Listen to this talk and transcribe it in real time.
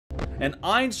And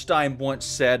Einstein once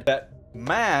said that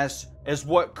mass is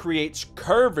what creates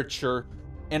curvature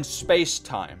in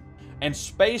space-time. And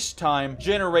space-time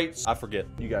generates... I forget.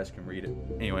 You guys can read it.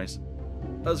 Anyways,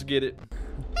 let's get it.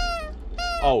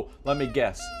 Oh, let me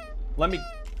guess. Let me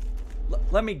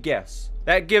guess.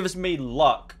 That gives me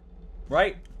luck,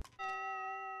 right?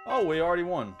 Oh, we already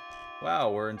won.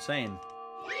 Wow, we're insane.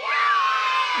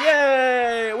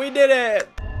 Yay! We did it!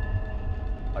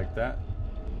 Like that.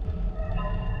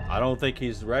 I don't think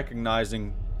he's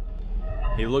recognizing.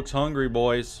 He looks hungry,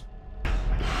 boys.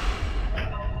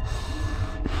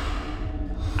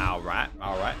 Alright,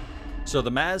 alright. So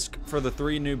the mask for the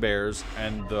 3 new bears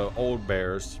and the old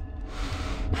bears,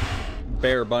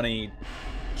 Bear, Bunny,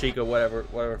 Chica, whatever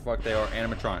the fuck they are,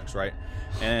 animatronics, right?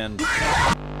 And,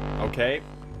 okay.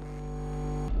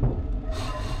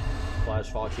 Flash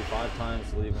Foxy 5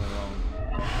 times, leave him alone.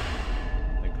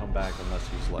 Then come back unless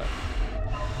he's left.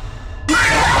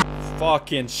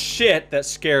 Fucking shit, that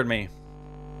scared me.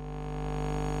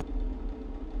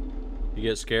 You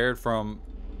get scared from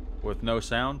with no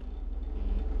sound?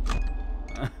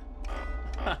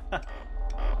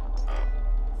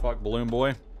 Fuck Balloon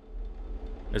Boy.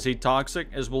 Is he toxic?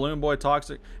 Is Balloon Boy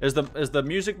toxic? Is the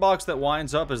music box that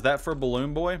winds up, is that for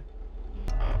Balloon Boy?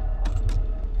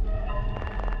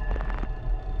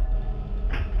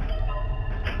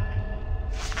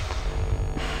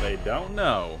 They don't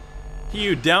know.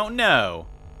 You don't know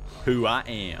who I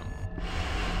am.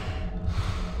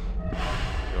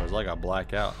 It was like I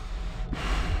black out.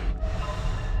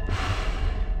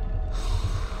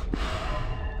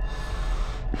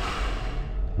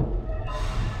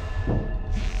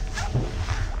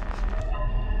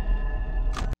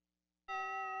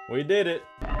 We did it.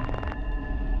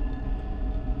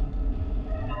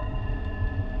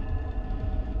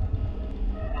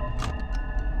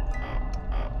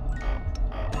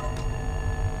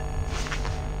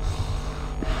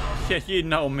 Yeah, you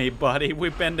know me, buddy.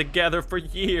 We've been together for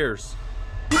years.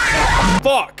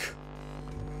 Fuck!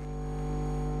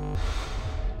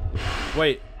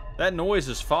 Wait, that noise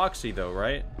is Foxy though,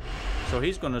 right? So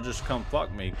he's gonna just come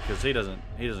fuck me because he doesn't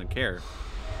care.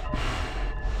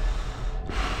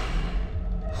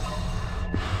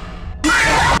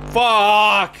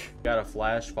 Fuck! Gotta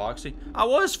flash Foxy. I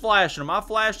was flashing him. I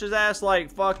flashed his ass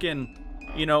like fucking,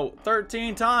 you know,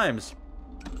 13 times.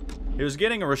 He was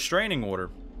getting a restraining order.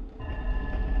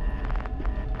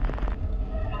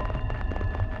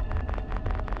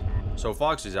 So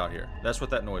Foxy's out here. That's what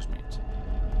that noise means.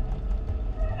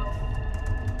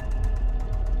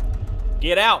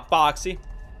 Get out, Foxy.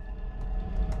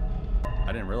 I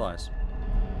didn't realize.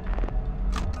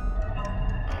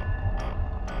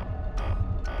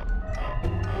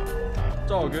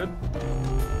 It's all good.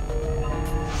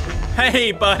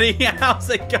 Hey, buddy.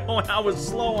 How's it going? I was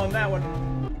slow on that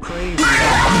one. Crazy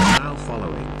now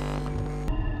following.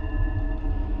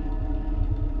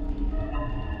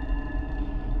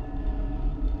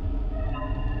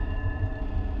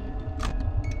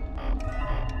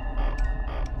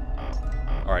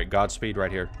 All right, Godspeed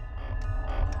right here.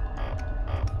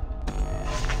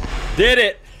 Did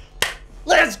it!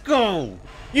 Let's go!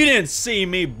 You didn't see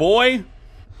me, boy.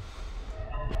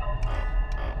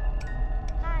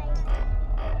 Hi.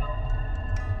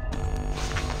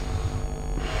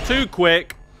 Too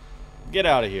quick. Get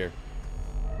out of here.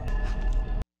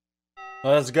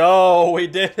 Let's go. We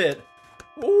did it.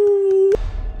 Ooh.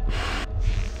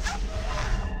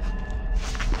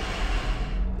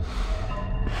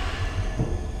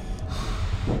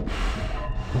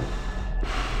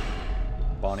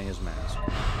 Bonnie is mask.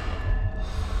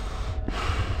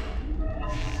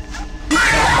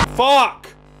 Fuck!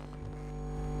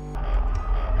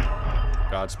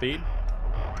 Godspeed.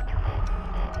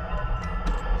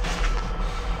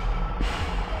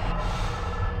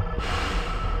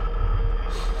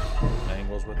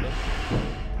 Angles with it.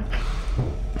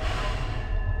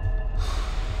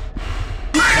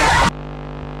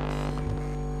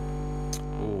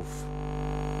 Oof.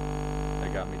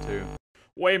 That got me too.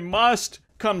 We must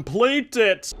complete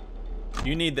it!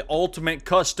 You need the ultimate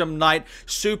custom night,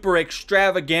 super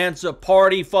extravaganza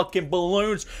party, fucking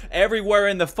balloons everywhere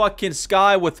in the fucking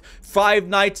sky with 5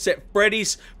 nights at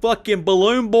Freddys, fucking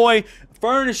Balloon Boy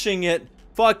furnishing it,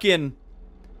 fucking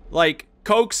like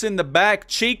Coke's in the back,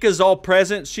 Chica's all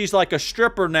present, she's like a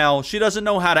stripper now, she doesn't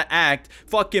know how to act,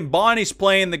 fucking Bonnie's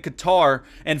playing the guitar,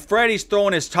 and Freddys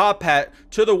throwing his top hat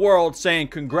to the world saying,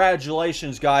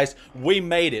 congratulations guys, we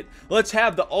made it. Let's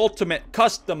have the ultimate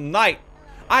custom night.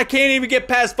 I can't even get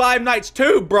past 5 nights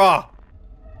too, brah.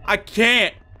 I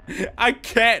can't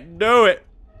do it.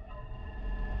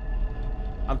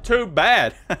 I'm too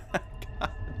bad. God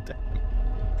damn.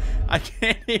 I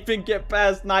can't even get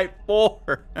past night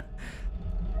 4.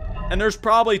 And there's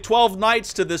probably 12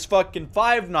 nights to this fucking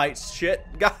 5 nights shit.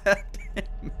 God damn it.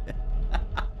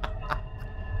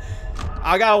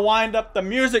 I gotta wind up the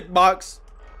music box.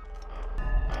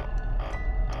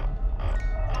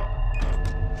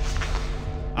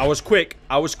 I was quick.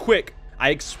 I was quick. I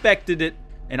expected it,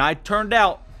 and I turned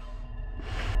out.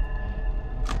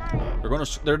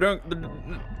 They're doing.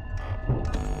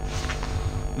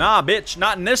 Nah, bitch,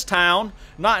 not in this town.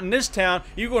 Not in this town.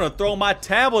 You're gonna throw my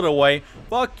tablet away.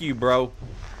 Fuck you, bro.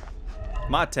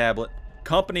 My tablet.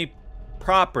 Company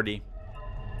property.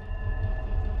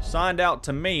 Signed out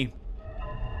to me.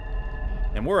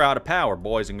 And we're out of power,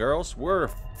 boys and girls. We're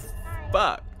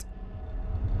fucked.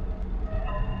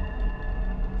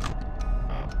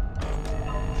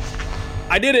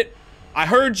 I did it. I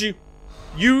heard you.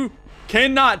 You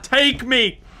cannot take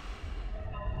me.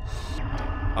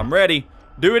 I'm ready.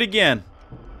 Do it again.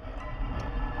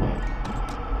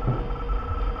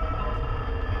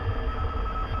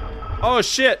 Oh,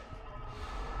 shit.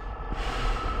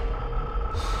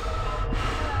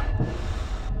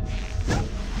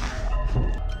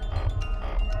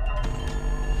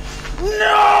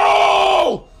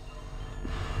 No!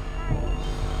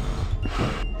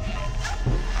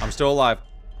 I'm still alive.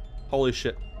 Holy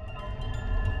shit.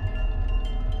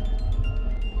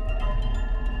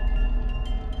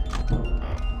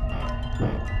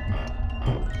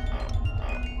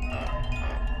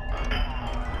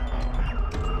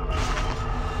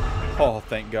 Oh,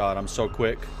 thank God, I'm so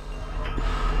quick.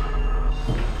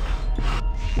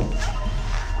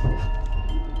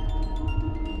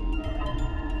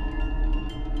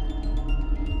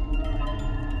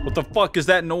 What the fuck is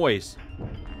that noise?